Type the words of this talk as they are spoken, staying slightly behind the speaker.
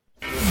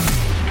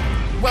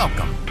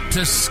Welcome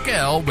to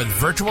Scale with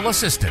Virtual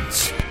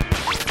Assistants,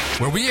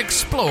 where we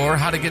explore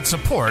how to get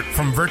support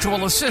from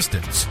virtual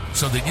assistants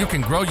so that you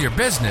can grow your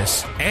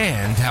business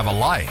and have a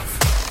life.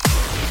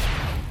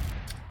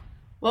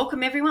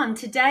 Welcome everyone.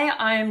 Today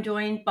I am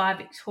joined by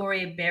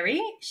Victoria Berry.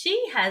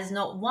 She has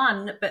not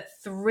one but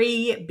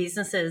three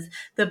businesses: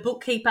 the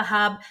Bookkeeper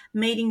Hub,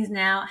 Meetings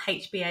Now,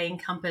 HBA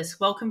and Compass.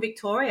 Welcome,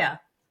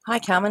 Victoria. Hi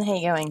Carmen, how are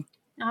you going?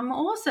 I'm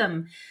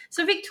awesome.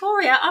 So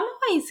Victoria, I'm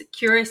always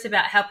curious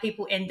about how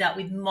people end up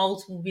with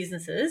multiple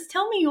businesses.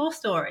 Tell me your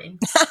story.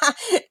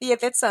 Yeah,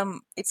 that's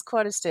it's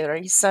quite a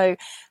story. So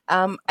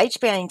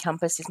HBA and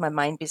Compass is my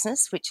main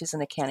business, which is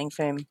an accounting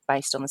firm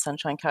based on the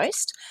Sunshine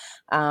Coast.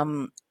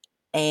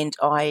 And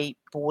I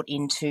bought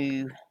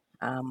into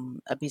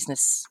a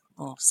business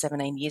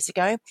 17 years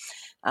ago,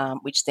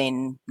 which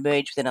then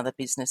merged with another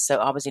business. So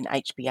I was in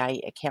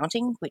HBA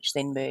accounting, which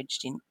then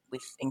merged in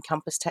with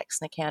Encompass Tax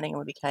and Accounting, and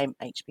we became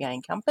HBA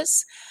and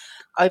Compass.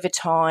 Over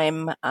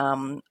time,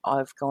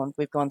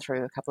 we've gone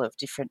through a couple of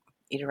different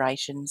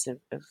iterations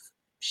of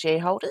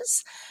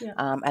shareholders. Yeah.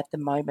 At the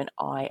moment,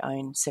 I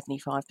own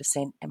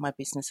 75%, and my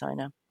business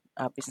partner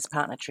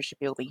Tricia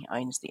Bilby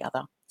owns the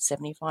other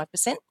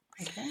 75%.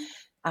 Okay.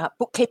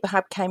 Bookkeeper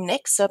Hub came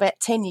next. So about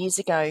 10 years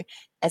ago,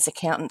 as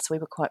accountants, we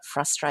were quite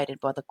frustrated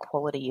by the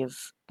quality of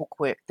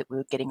bookwork that we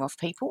were getting off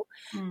people.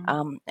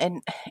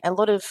 And a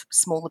lot of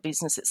smaller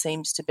business, it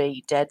seems to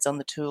be dad's on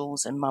the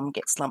tools and mum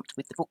gets lumped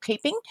with the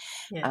bookkeeping,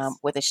 Yes.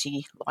 whether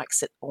she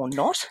likes it or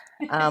not.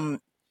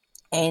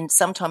 And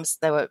sometimes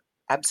they were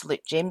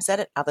absolute gems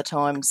at it. Other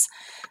times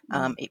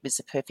it was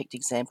a perfect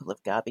example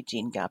of garbage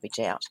in, garbage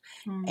out.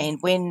 And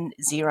when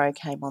Xero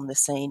came on the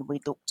scene, we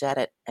looked at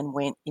it and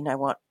went, you know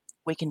what?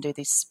 We can do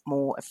this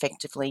more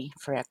effectively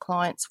for our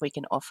clients. We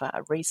can offer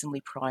a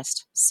reasonably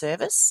priced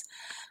service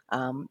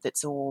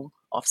that's all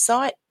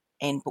off-site,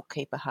 and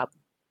Bookkeeper Hub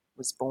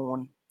was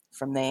born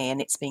from there, and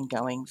it's been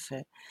going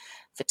for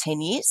 10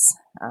 years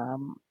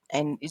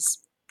and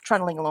is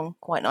trundling along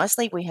quite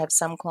nicely. We have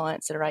some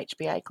clients that are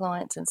HBA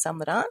clients and some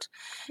that aren't.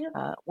 Yep.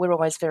 We're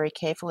always very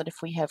careful that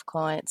if we have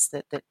clients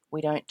that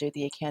we don't do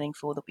the accounting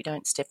for, that we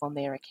don't step on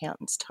their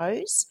accountant's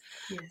toes.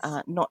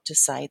 Yes. Not to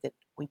say that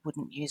we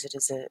wouldn't use it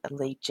as a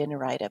lead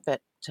generator,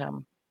 but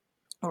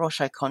we're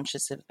also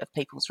conscious of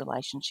people's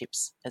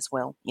relationships as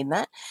well in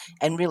that.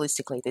 And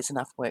realistically, there's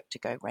enough work to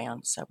go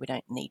round, so we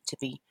don't need to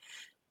be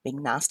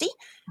being nasty.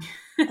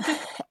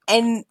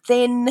 And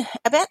then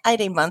about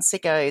 18 months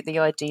ago, the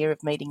idea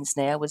of Meetings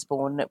Now was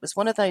born. It was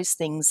one of those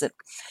things that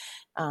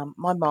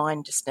my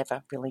mind just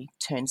never really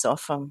turns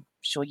off. I'm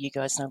sure you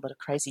guys know a lot of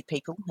crazy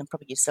people, and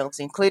probably yourselves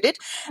included,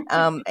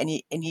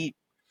 and you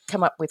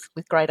come up with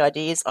great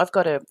ideas. I've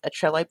got a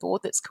Trello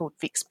board that's called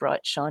Vic's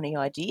Bright Shiny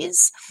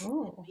Ideas.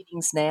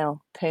 Meetings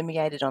Now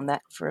permeated on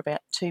that for about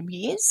 2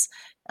 years.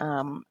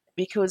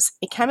 Because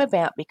it came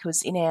about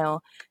because in our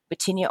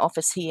Batinia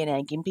office here, in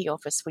our Gympie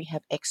office, we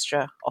have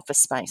extra office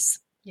space.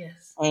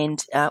 Yes.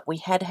 And we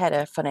had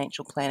a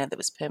financial planner that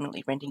was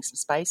permanently renting some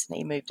space, and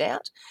he moved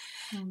out.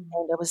 And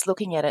I was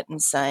looking at it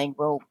and saying,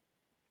 well,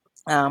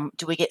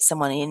 do we get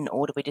someone in,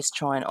 or do we just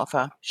try and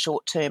offer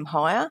short-term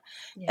hire?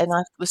 Yes. And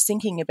I was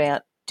thinking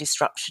about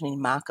disruption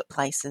in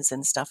marketplaces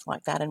and stuff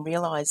like that, and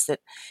realised that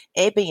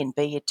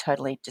Airbnb had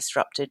totally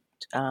disrupted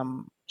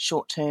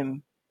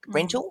short-term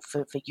rental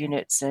for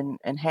units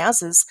and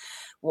houses.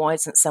 Why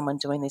isn't someone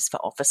doing this for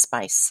office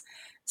space?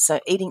 So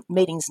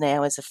Meetings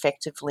Now is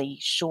effectively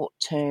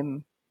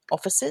short-term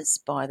offices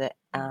by the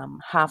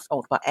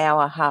by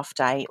hour, half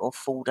day or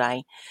full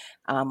day,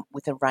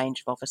 with a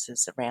range of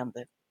offices around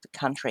the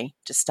country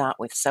to start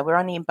with. So we're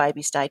only in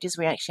baby stages.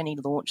 We actually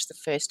only launched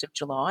the 1st of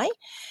July.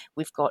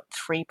 We've got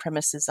 3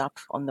 premises up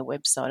on the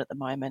website at the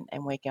moment,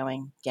 and we're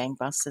going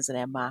gangbusters at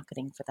our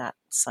marketing for that.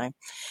 So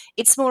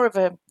it's more of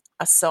a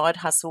side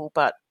hustle,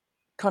 but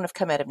kind of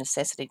come out of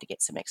necessity to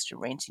get some extra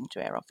rent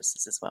into our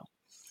offices as well.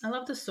 I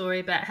love the story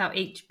about how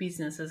each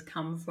business has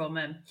come from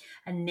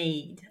a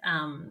need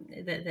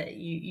that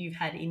you've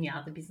had in your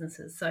other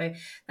businesses. So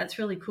that's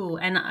really cool.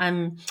 And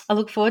I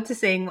look forward to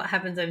seeing what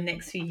happens over the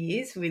next few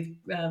years with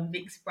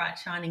Vic's Bright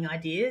Shining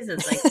Ideas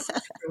as they come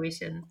to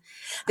fruition.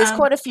 There's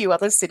quite a few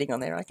others sitting on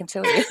there, I can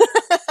tell you.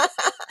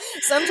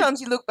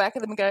 Sometimes you look back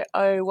at them and go,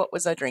 oh, what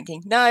was I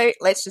drinking? No,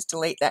 let's just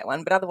delete that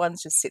one. But other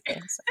ones just sit there.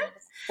 So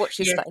watch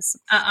your space.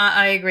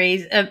 I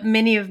agree.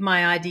 Many of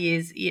my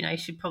ideas,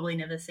 should probably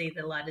never see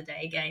the light of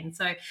day again.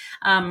 So,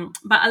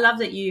 but I love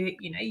that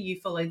you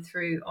followed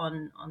through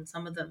on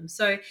some of them.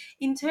 So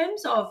in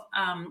terms of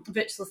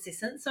virtual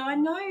assistants, so I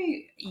know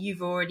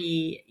you've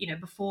already,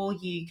 before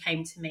you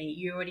came to me,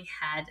 you already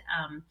had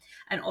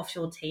an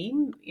offshore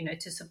team,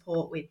 to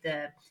support with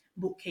the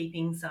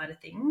bookkeeping side of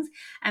things.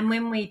 And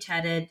when we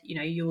chatted,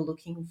 you were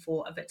looking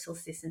for a virtual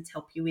assistant to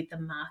help you with the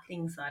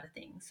marketing side of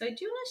things. So do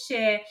you want to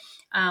share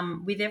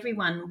with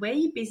everyone where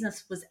your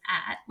business was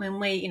at when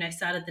we,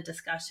 started the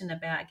discussion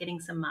about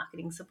getting some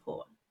marketing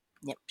support?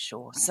 Yep,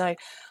 sure. So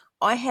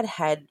I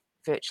had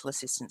virtual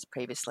assistants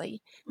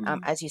previously.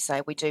 As you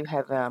say, we do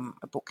have a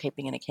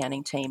bookkeeping and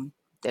accounting team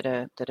that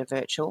are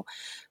virtual.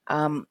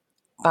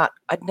 but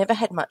I'd never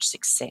had much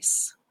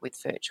success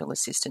with virtual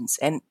assistants.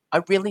 And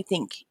I really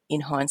think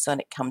in hindsight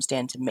it comes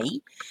down to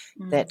me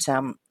that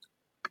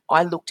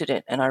I looked at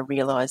it and I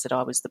realised that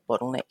I was the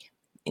bottleneck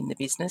in the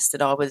business,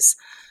 that I was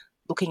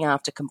looking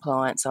after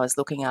compliance, I was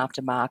looking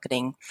after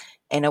marketing,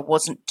 and I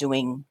wasn't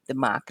doing the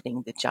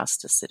marketing the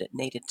justice that it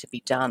needed to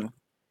be done.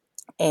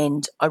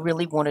 And I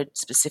really wanted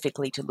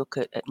specifically to look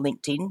at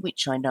LinkedIn,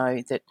 which I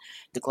know that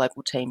the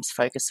global teams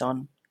focus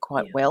on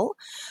quite well.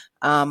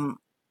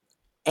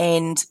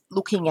 And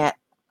looking at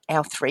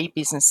our three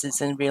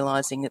businesses and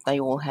realising that they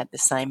all had the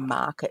same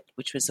market,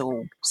 which was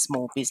all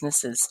small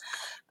businesses,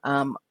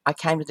 I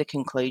came to the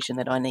conclusion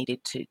that I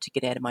needed to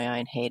get out of my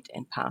own head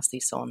and pass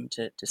this on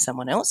to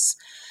someone else.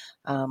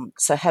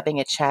 So having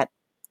a chat,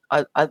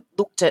 I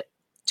looked at,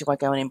 do I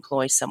go and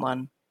employ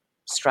someone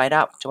straight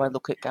up? Do I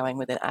look at going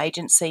with an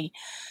agency?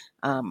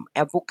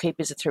 Our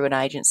bookkeepers are through an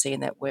agency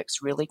and that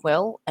works really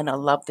well. And I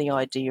love the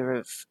idea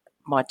of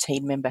my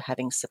team member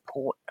having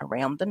support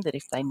around them, that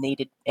if they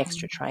needed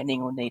extra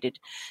training or needed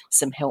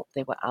some help,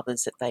 there were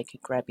others that they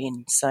could grab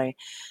in. So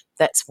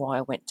that's why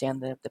I went down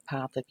the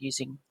path of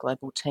using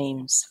global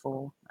teams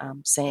for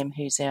Samm,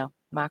 who's our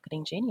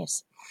marketing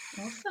genius.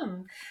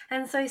 Awesome.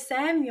 And so,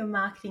 Samm, your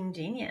marketing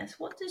genius,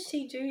 what does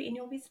she do in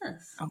your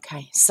business?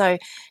 Okay, so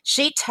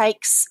she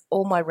takes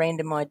all my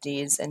random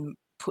ideas and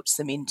puts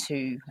them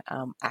into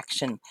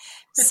action.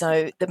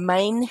 So the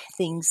main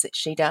things that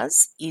she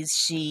does is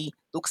she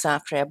looks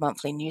after our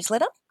monthly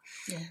newsletter,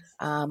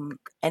 and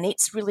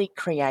it's really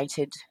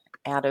created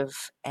out of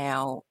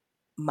our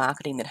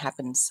marketing that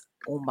happens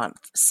all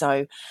month.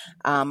 So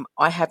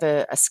I have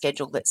a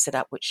schedule that's set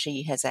up which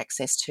she has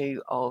access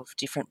to of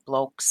different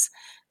blogs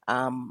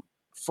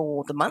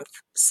for the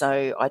month.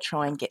 So I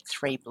try and get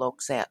 3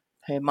 blogs out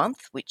per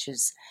month, which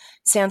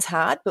sounds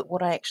hard, but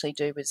what I actually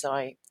do is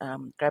I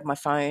grab my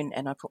phone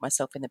and I put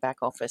myself in the back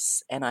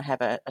office and I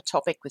have a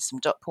topic with some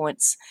dot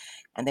points,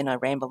 and then I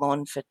ramble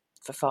on for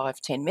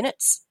 5-10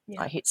 minutes.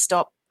 I hit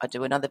stop, I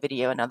do another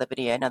video, and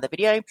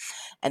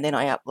then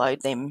I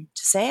upload them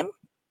to Samm.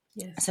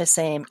 So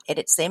Samm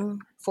edits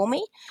them for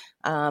me,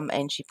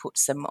 and she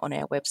puts them on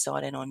our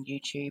website and on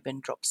YouTube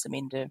and drops them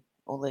into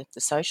all the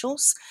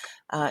socials.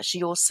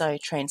 She also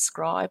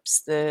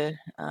transcribes the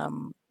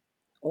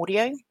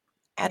audio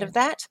out of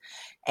that,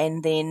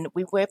 and then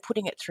we were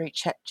putting it through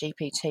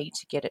ChatGPT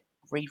to get it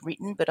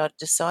rewritten, but I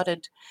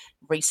decided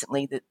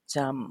recently that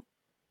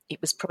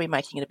it was probably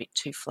making it a bit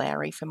too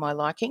flowery for my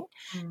liking.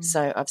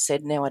 So I've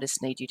said, now I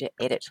just need you to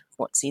edit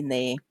what's in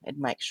there and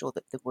make sure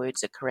that the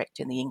words are correct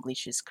and the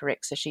English is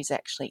correct. So she's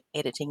actually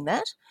editing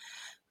that.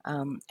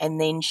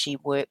 And then she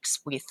works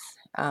with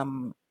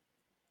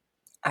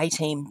a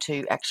team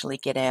to actually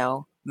get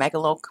our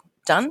Magalog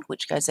done,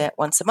 which goes out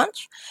once a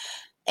month.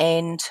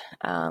 And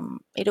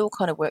it all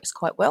kind of works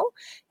quite well.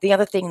 The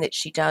other thing that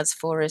she does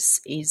for us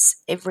is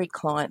every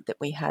client that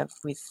we have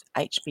with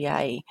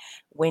HBA,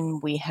 when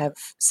we have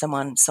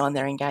someone sign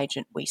their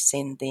engagement, we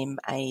send them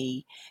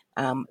a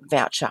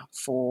voucher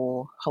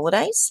for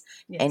holidays,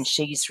 and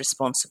she's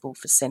responsible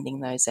for sending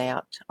those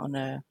out on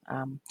a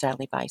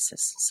daily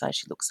basis. So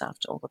she looks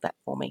after all of that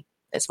for me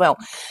as well.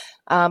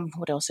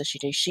 What else does she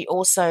do? She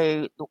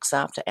also looks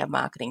after our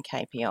marketing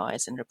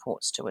KPIs and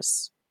reports to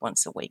us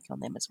once a week on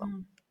them as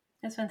well.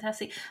 That's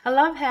fantastic. I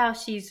love how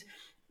she's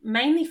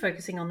mainly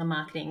focusing on the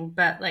marketing,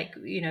 but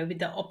with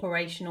the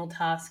operational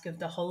task of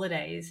the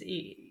holidays,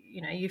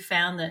 you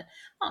found that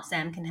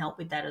Samm can help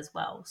with that as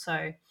well.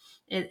 So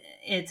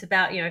it's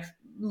about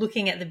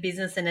looking at the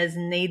business, and as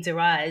needs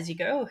arise, you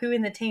go, who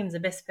in the team is the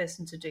best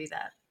person to do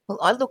that? Well,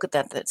 I look at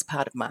that's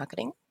part of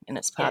marketing and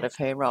it's part of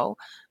her role.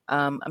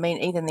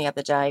 Even the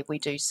other day we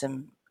do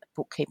some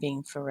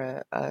bookkeeping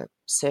for a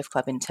surf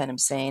club in Tannum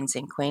Sands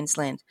in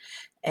Queensland,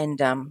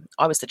 and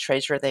I was the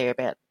treasurer there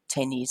about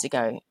 10 years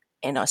ago,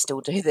 and I still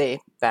do their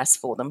BAS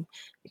for them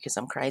because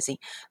I'm crazy.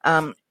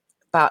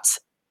 But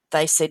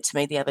they said to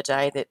me the other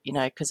day that,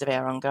 because of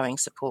our ongoing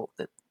support,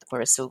 that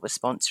we're a silver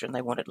sponsor and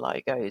they wanted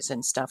logos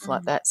and stuff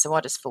like that. So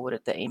I just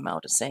forwarded the email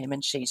to Samm,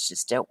 and she's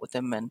just dealt with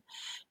them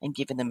and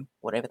given them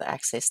whatever the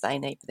access they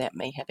need without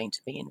me having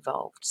to be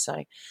involved.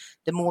 So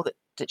the more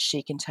that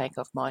she can take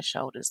off my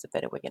shoulders, the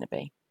better we're going to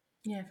be.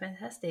 Yeah,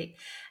 fantastic.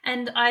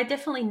 And I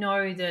definitely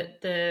know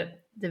that the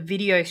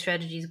video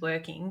strategy is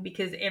working,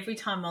 because every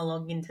time I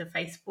log into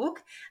Facebook,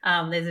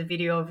 there's a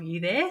video of you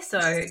there.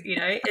 So,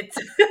 it's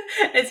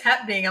it's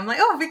happening. I'm like,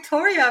 oh,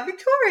 Victoria.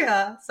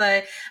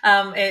 So,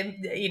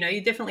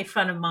 you're definitely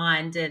front of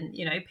mind, and,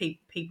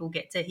 people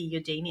get to hear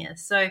your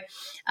genius. So,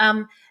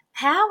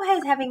 how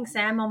has having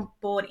Samm on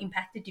board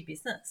impacted your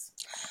business?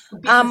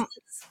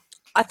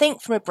 I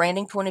think from a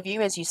branding point of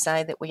view, as you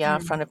say, that we are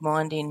front of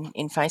mind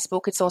in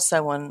Facebook. It's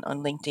also on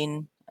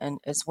LinkedIn and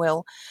as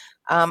well.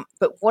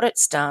 But what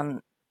it's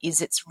done is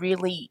it's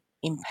really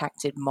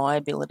impacted my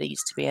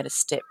abilities to be able to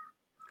step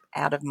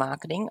out of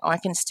marketing. I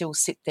can still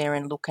sit there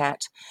and look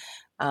at,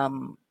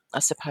 I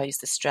suppose,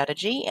 the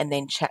strategy, and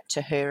then chat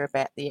to her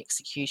about the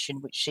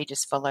execution, which she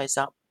just follows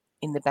up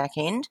in the back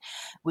end,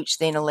 which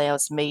then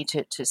allows me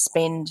to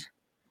spend,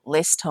 2 hours a week with her, and we can sit down and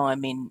less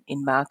time in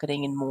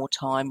marketing and more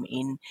time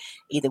in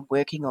either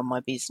working on my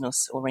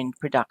business or in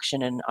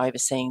production and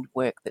overseeing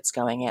work that's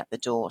going out the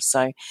door.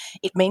 So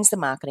it means the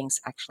marketing's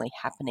actually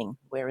happening,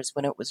 whereas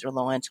when it was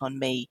reliant on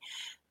me,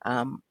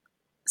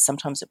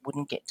 sometimes it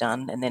wouldn't get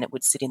done, and then it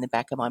would sit in the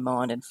back of my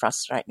mind and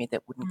frustrate me that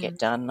it wouldn't get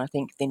done. And I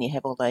think then you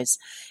have all those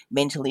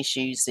mental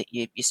issues that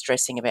you're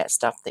stressing about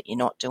stuff that you're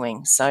not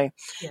doing. So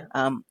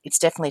it's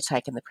definitely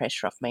taken the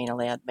pressure off me and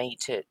allowed me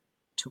to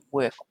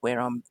work where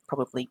I'm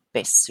probably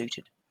best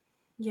suited.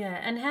 Yeah,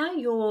 and how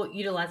you're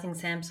utilizing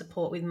Sam's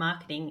support with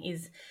marketing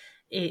is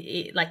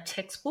like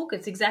textbook.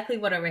 It's exactly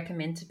what I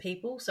recommend to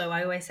people. So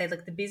I always say,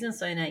 look, the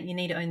business owner, you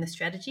need to own the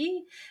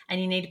strategy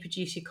and you need to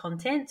produce your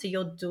content. So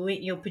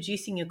you're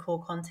producing your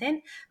core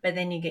content, but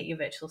then you get your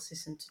virtual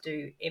assistant to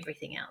do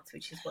everything else,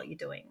 which is what you're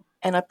doing.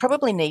 And I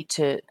probably need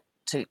to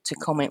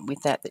comment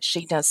with that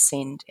she does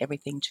send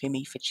everything to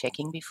me for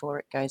checking before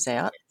it goes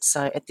out.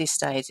 So at this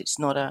stage, it's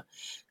not a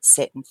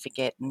set and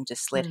forget and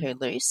just let her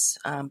loose,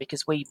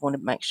 because we want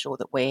to make sure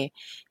that we're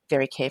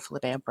very careful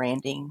of our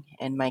branding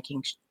and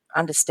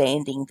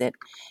understanding that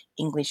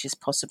English is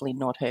possibly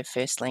not her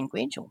first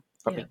language, or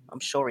probably I'm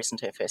sure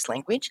isn't her first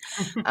language,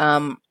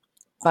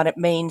 but it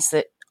means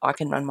that I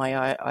can run my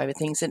eye over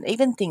things, and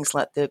even things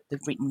like the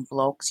written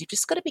blogs. You've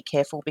just got to be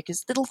careful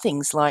because little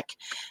things like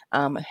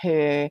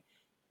her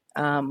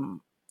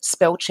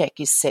spell check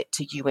is set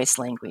to US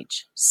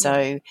language.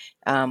 So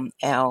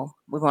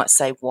we might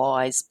say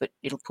wise, but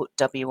it'll put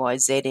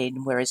WIZ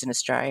in, whereas in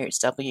Australia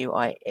it's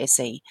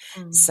WISE.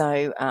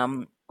 So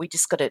we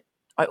just got to,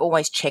 I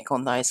always check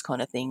on those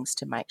kind of things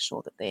to make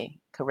sure that they're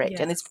correct.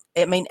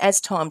 And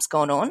as time's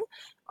gone on,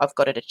 I've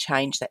got her to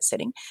change that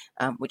setting,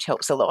 which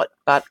helps a lot.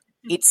 But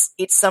it's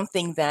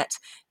something that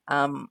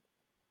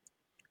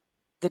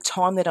the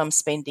time that I'm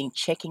spending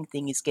checking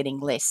things is getting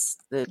less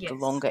the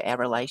longer our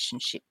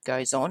relationship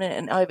goes on.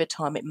 And over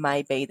time, it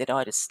may be that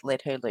I just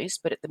let her loose.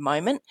 But at the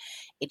moment,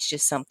 it's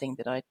just something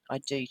that I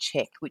do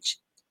check, which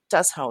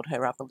does hold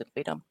her up a little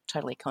bit. I'm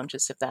totally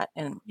conscious of that.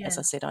 And as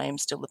I said, I am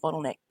still the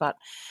bottleneck. But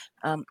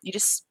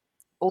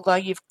although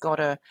you've got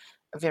a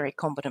very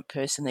competent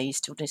person there, you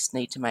still just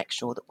need to make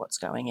sure that what's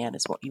going out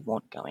is what you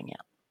want going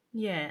out.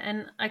 Yeah,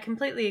 and I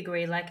completely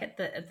agree. Like at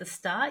the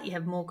start, you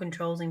have more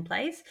controls in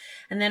place,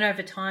 and then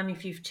over time,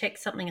 if you've checked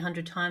something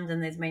 100 times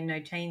and there's been no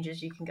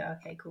changes, you can go,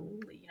 okay, cool,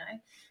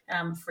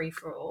 free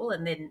for all,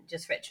 and then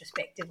just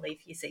retrospectively,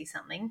 if you see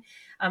something.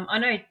 I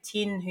know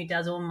Tin, who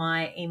does all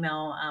my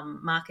email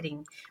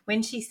marketing,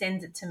 when she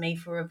sends it to me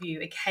for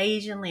review,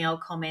 occasionally I'll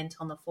comment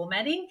on the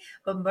formatting,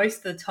 but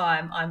most of the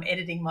time I'm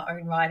editing my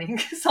own writing.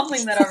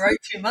 Something that I wrote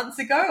 2 months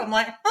ago, I'm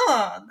like,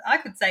 I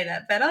could say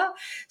that better.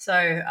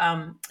 So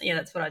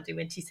that's what I do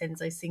when she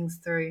sends those things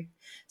through.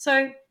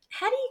 So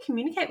how do you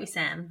communicate with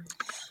Samm?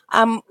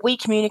 We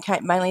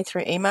communicate mainly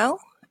through email.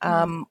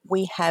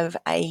 We have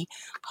a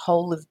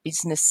whole of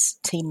business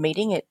team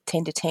meeting at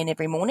 10 to 10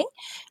 every morning,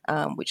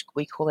 which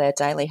we call our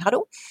daily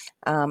huddle.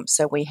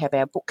 So we have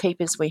our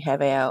bookkeepers, we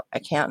have our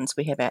accountants,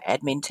 we have our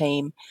admin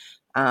team,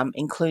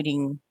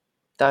 including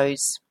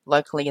those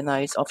locally and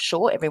those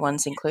offshore.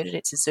 Everyone's included.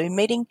 It's a Zoom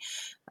meeting,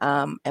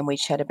 and we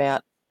chat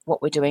about what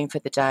we're doing for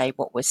the day,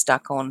 what we're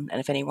stuck on, and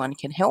if anyone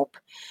can help.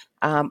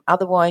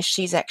 Otherwise,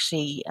 she's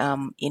actually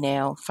in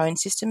our phone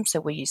system, so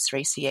we use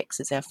 3CX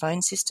as our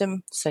phone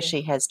system, so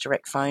she has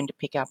direct phone to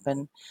pick up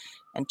and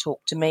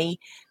talk to me.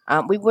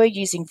 We were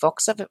using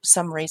Voxer, but for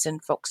some reason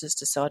Vox has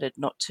decided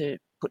not to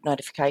put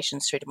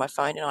notifications through to my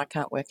phone, and I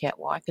can't work out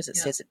why, because it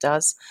says it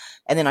does,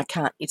 and then I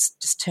can't, it's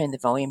just turned the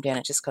volume down.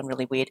 It's just gone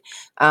really weird.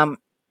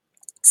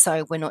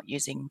 So we're not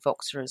using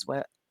Voxer as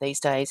well these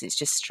days. It's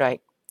just straight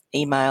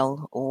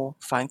email or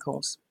phone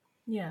calls.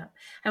 Yeah.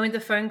 And with the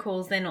phone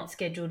calls, they're not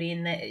scheduled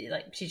in.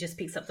 Like she just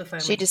picks up the phone.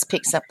 She just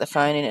picks up the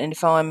phone, and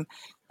if I'm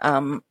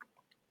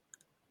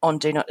on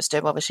Do Not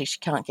Disturb, obviously she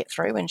can't get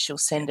through, and she'll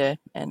send an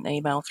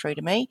email through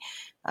to me,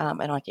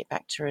 and I get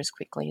back to her as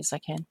quickly as I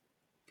can.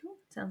 Cool.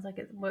 Sounds like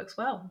it works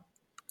well.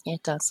 Yeah,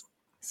 it does.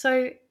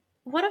 So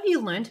what have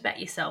you learned about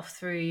yourself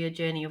through your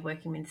journey of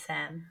working with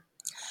Samm?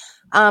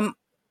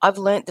 I've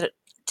learned that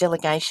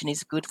delegation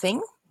is a good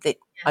thing, that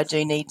I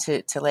do need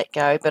to let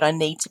go, but I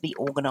need to be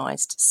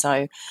organised.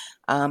 So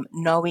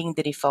knowing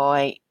that if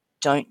I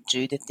don't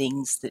do the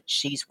things that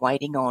she's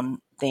waiting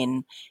on,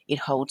 then it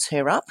holds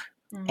her up.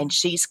 And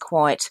she's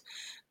quite,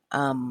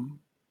 I don't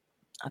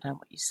know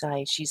what you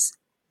say, she's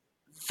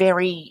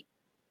very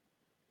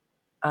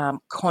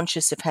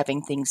conscious of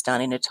having things done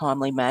in a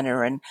timely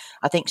manner, and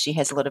I think she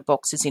has a lot of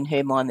boxes in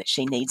her mind that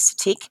she needs to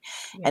tick,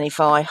 and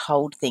if I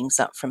hold things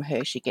up from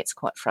her, she gets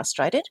quite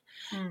frustrated.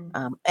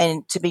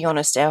 And to be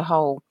honest, our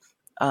whole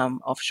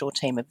offshore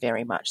team are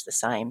very much the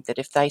same, that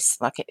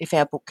if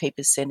our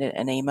bookkeepers send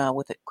an email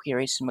with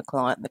queries from a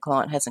client and the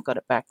client hasn't got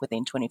it back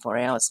within 24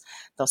 hours,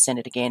 they'll send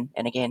it again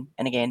and again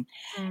and again.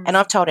 And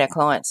I've told our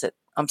clients that,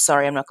 I'm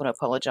sorry, I'm not going to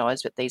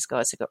apologise, but these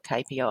guys have got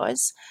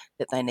KPIs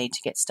that they need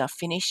to get stuff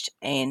finished,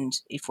 and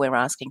if we're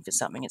asking for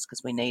something, it's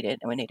because we need it,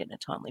 and we need it in a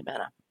timely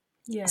manner.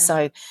 Yeah.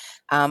 So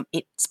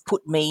it's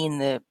put me in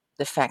the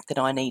fact that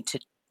I need to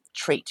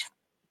treat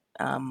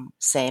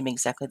Sam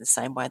exactly the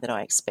same way that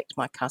I expect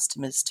my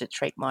customers to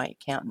treat my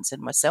accountants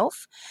and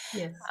myself,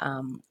 Yes.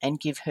 and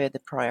give her the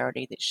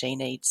priority that she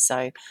needs.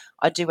 So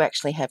I do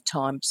actually have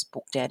times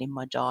booked out in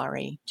my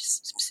diary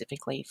just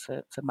specifically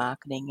for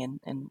marketing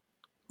and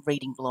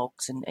reading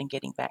blogs and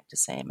getting back to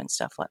Sam and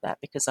stuff like that,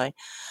 because I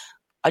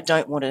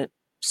don't want to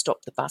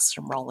stop the bus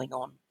from rolling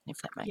on,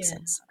 if that makes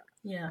sense.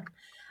 Yeah.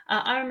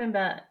 I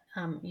remember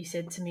you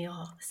said to me,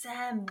 "Oh,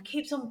 Sam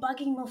keeps on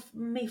bugging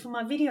me for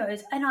my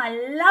videos, and I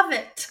love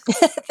it."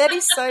 That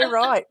is so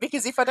right,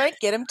 because if I don't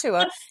get them to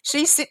her,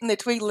 she's sitting there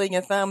twiddling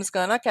her thumbs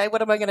going, okay,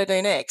 what am I going to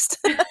do next?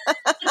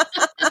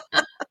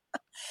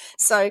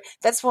 So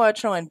that's why I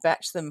try and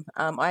batch them.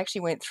 I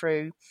actually went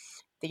through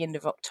the end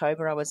of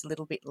October. I was a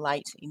little bit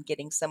late in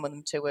getting some of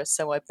them to her,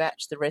 so I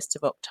batched the rest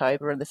of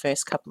October and the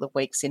first couple of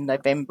weeks in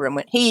November and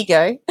went, here you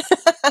go.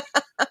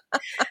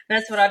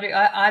 That's what I do.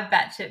 I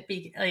batch it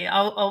big.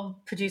 I'll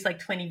produce like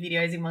 20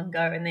 videos in one go,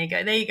 and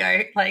there you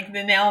go. Like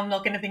then now I'm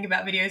not going to think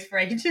about videos for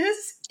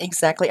ages.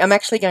 Exactly. I'm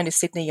actually going to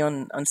Sydney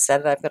on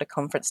Saturday. I've got a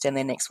conference down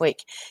there next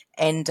week,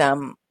 and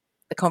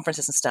the conference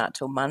doesn't start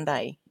till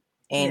Monday.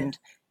 And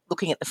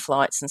looking at the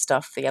flights and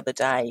stuff the other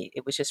day,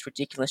 it was just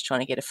ridiculous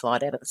trying to get a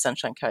flight out of the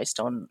Sunshine Coast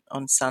on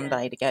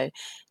Sunday to go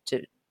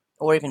to,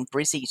 or even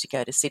Brizzy to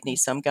go to Sydney.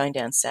 So I'm going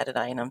down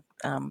Saturday, and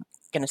I'm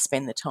going to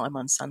spend the time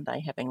on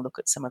Sunday having a look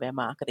at some of our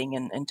marketing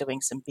and doing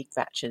some big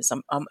batches.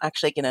 I'm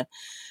actually going to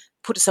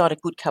put aside a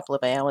good couple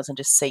of hours and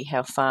just see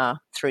how far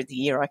through the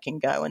year I can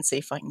go and see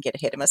if I can get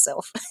ahead of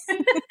myself.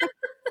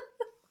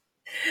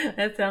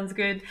 That sounds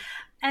good.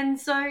 And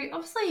so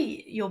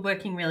obviously you're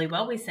working really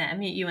well with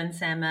Sam. You and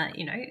Sam are,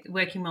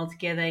 working well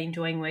together,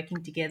 enjoying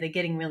working together,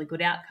 getting really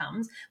good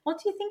outcomes.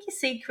 What do you think your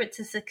secret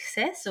to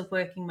success of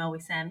working well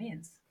with Sam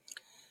is?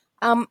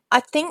 I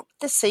think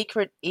the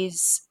secret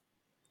is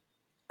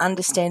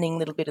understanding a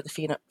little bit of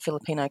the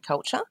Filipino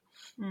culture,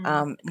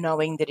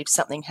 knowing that if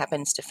something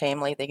happens to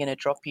family, they're going to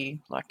drop you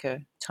like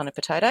a ton of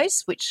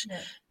potatoes, which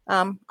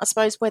I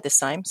suppose we're the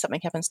same.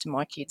 Something happens to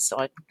my kids,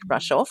 I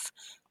rush off,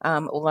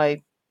 although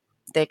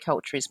their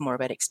culture is more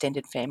about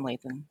extended family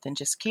than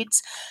just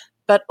kids.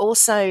 But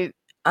also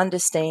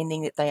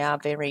understanding that they are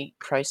very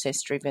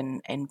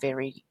process-driven and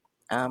very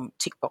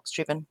tick-box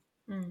driven,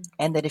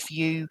 and that if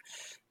you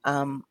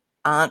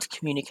aren't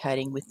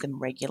communicating with them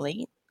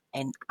regularly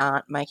and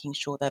aren't making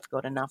sure they've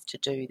got enough to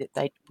do, that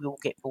they will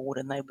get bored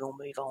and they will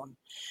move on.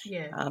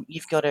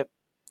 You've got to,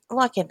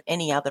 like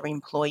any other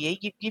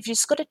employee, you've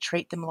just got to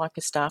treat them like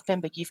a staff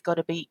member. You've got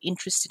to be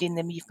interested in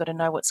them. You've got to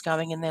know what's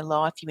going in their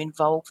life. You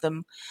involve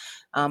them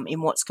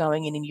in what's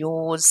going in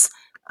yours,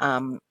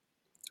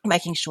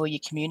 making sure you're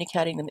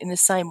communicating them in the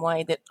same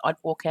way that I'd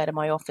walk out of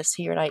my office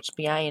here at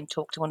HBA and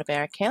talk to one of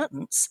our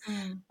accountants,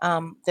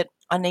 that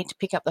I need to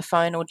pick up the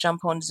phone or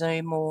jump on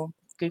Zoom or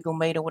Google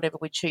Meet or whatever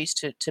we choose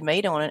to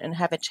meet on it and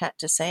have a chat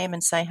to Sam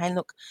and say, hey,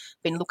 look,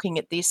 been looking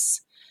at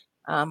this.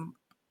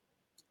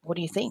 What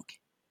do you think?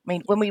 I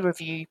mean, when we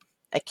review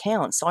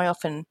accounts, I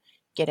often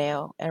get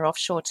our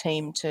offshore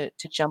team to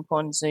jump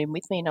on Zoom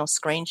with me, and I'll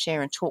screen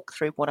share and talk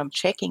through what I'm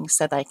checking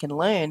so they can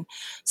learn.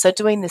 So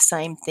doing the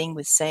same thing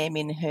with Sam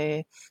in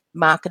her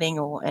marketing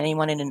or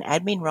anyone in an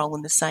admin role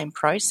in the same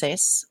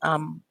process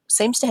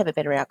seems to have a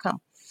better outcome.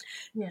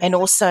 And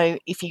also,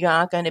 if you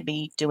are going to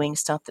be doing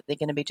stuff that they're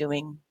going to be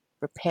doing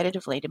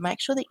repetitively, to make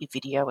sure that you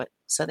video it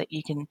so that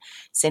you can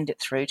send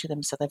it through to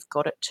them so they've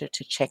got it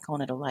to check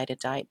on at a later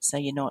date, so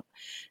you're not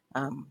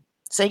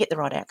so you get the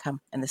right outcome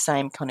and the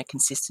same kind of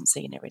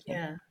consistency and everything.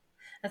 Yeah.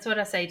 That's what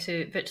I say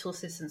to virtual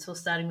assistants who are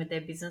starting with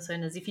their business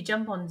owners. If you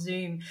jump on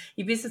Zoom,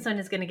 your business owner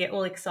is going to get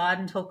all excited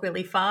and talk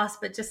really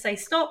fast, but just say,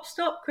 stop,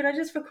 could I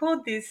just record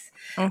this?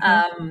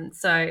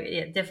 So,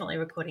 yeah, definitely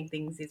recording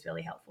things is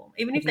really helpful.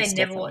 Even if they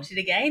never watch it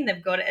again,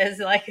 they've got it as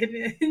like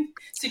a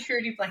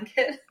security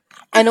blanket.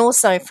 And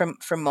also from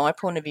my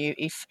point of view,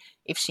 if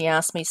she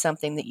asks me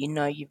something that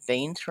you've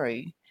been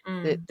through,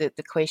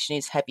 the question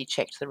is, have you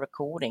checked the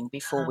recording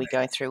before we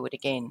go through it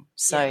again?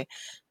 So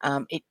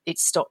it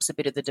stops a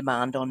bit of the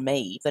demand on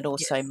me, but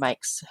also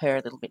makes her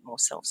a little bit more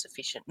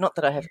self-sufficient. Not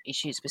that I have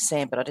issues with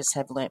Sam, but I just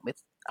have learnt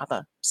with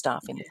other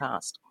staff in the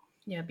past.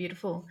 Yeah,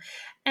 beautiful.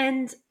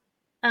 And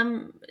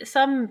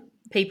some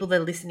people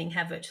that are listening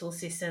have virtual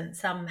assistants,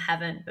 some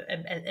haven't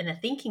and are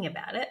thinking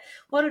about it.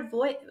 What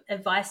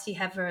advice do you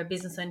have for a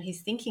business owner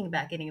who's thinking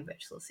about getting a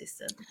virtual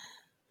assistant?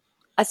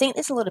 I think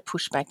there's a lot of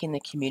pushback in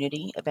the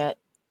community about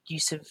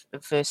use of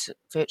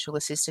virtual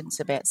assistants,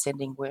 about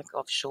sending work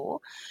offshore.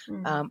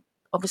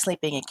 Obviously,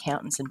 being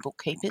accountants and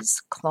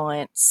bookkeepers,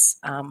 clients'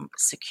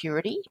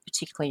 security,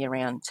 particularly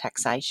around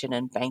taxation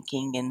and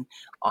banking and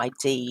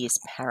ID, is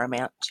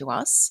paramount to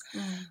us.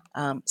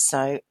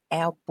 So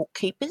our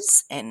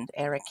bookkeepers and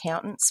our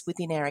accountants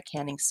within our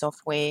accounting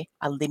software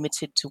are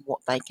limited to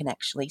what they can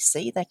actually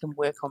see. They can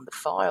work on the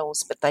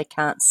files, but they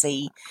can't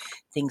see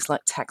things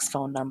like tax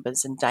file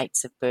numbers and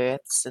dates of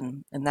births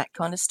and that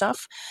kind of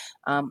stuff,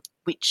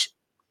 which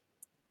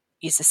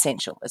is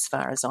essential as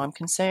far as I'm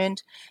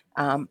concerned.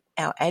 Our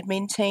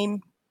admin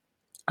team,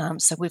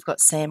 so we've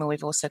got Sam and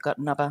we've also got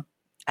another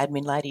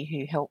admin lady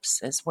who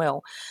helps as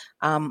well.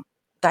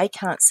 they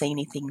can't see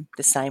anything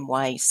the same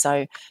way.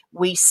 So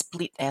we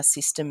split our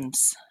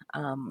systems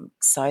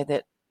so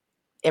that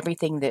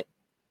everything that,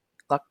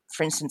 like,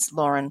 for instance,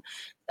 Lauren,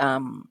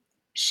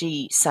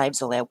 she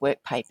saves all our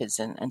work papers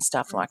and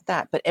stuff like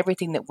that. But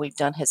everything that we've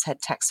done has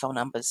had tax file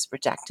numbers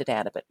redacted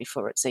out of it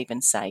before it's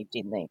even saved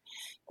in there.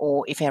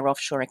 Or if our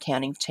offshore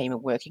accounting team are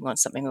working on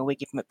something or we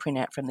give them a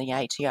printout from the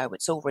ATO,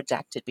 it's all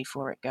redacted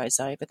before it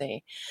goes over there.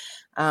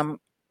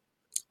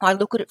 I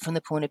look at it from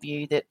the point of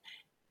view that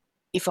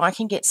if I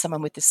can get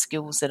someone with the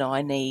skills that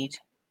I need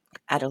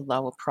at a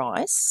lower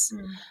price,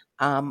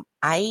 I'm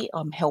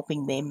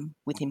helping them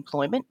with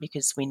employment,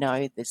 because we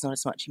know there's not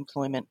as much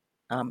employment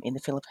in the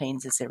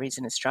Philippines as there is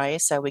in Australia.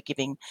 So we're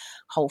giving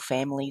whole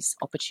families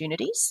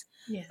opportunities.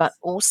 Yes. But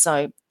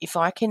also, if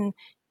I can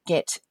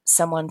get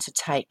someone to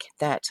take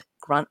that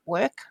grunt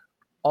work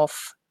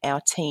off our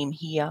team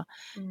here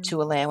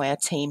to allow our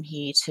team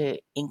here to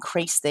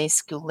increase their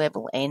skill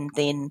level and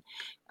then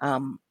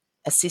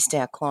assist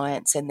our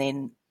clients and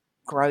then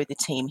grow the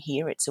team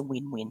here, it's a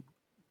win-win.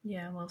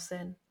 Yeah, well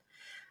said.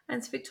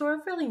 And so, Victoria,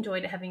 I've really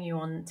enjoyed having you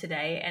on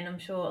today, and I'm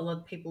sure a lot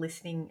of people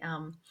listening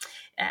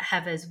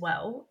have as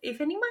well.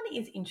 If anyone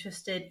is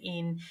interested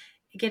in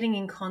getting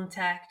in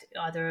contact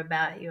either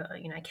about your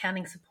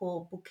accounting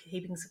support,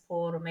 bookkeeping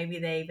support, or maybe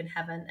they even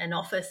have an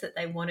office that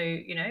they want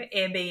to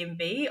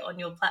Airbnb on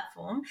your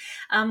platform,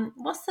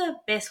 what's the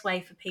best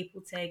way for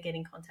people to get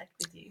in contact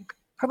with you?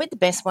 Probably the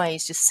best way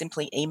is just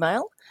simply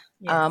email.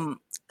 Yes.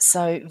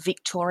 So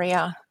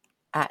Victoria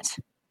at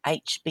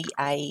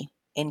HBA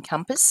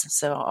Encompass.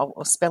 So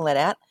I'll spell that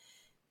out.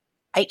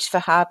 H for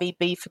Harvey,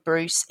 B for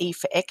Bruce, E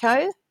for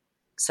Echo.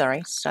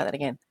 Sorry, start that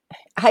again.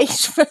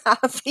 H for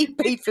Harvey,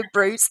 B for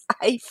Bruce,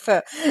 A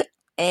for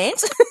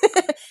Ant,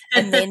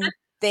 and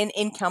then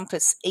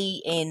Encompass,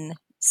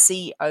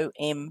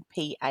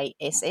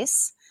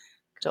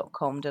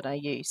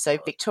 ENCOMPASS.com.au. So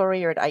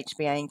Victoria at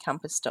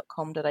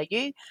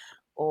hbaencompass.com.au,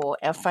 or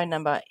our phone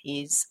number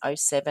is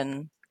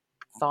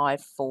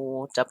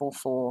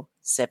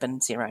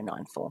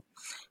 0754447094.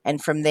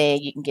 And from there,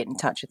 you can get in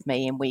touch with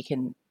me and we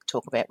can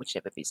talk about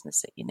whichever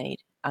business that you need.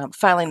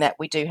 Failing that,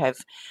 we do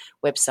have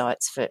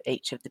websites for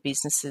each of the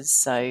businesses.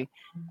 So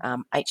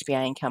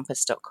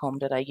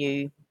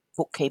hbaencompass.com.au,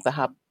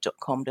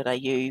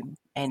 bookkeeperhub.com.au,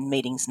 and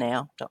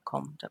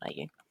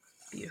meetingsnow.com.au.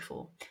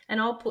 Beautiful. And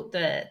I'll put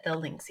the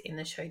links in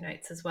the show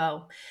notes as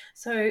well.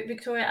 So,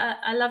 Victoria,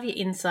 I love your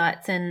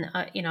insights, and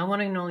I want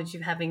to acknowledge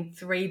you having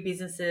 3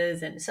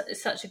 businesses and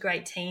such a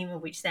great team,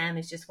 of which Samm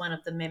is just one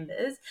of the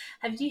members.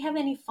 Do you have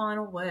any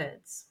final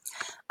words?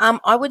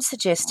 I would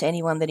suggest to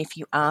anyone that if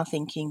you are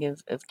thinking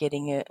of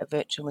getting a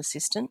virtual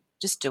assistant,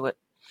 just do it.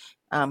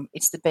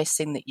 It's the best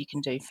thing that you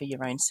can do for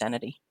your own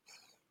sanity.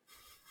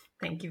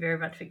 Thank you very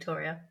much,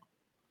 Victoria.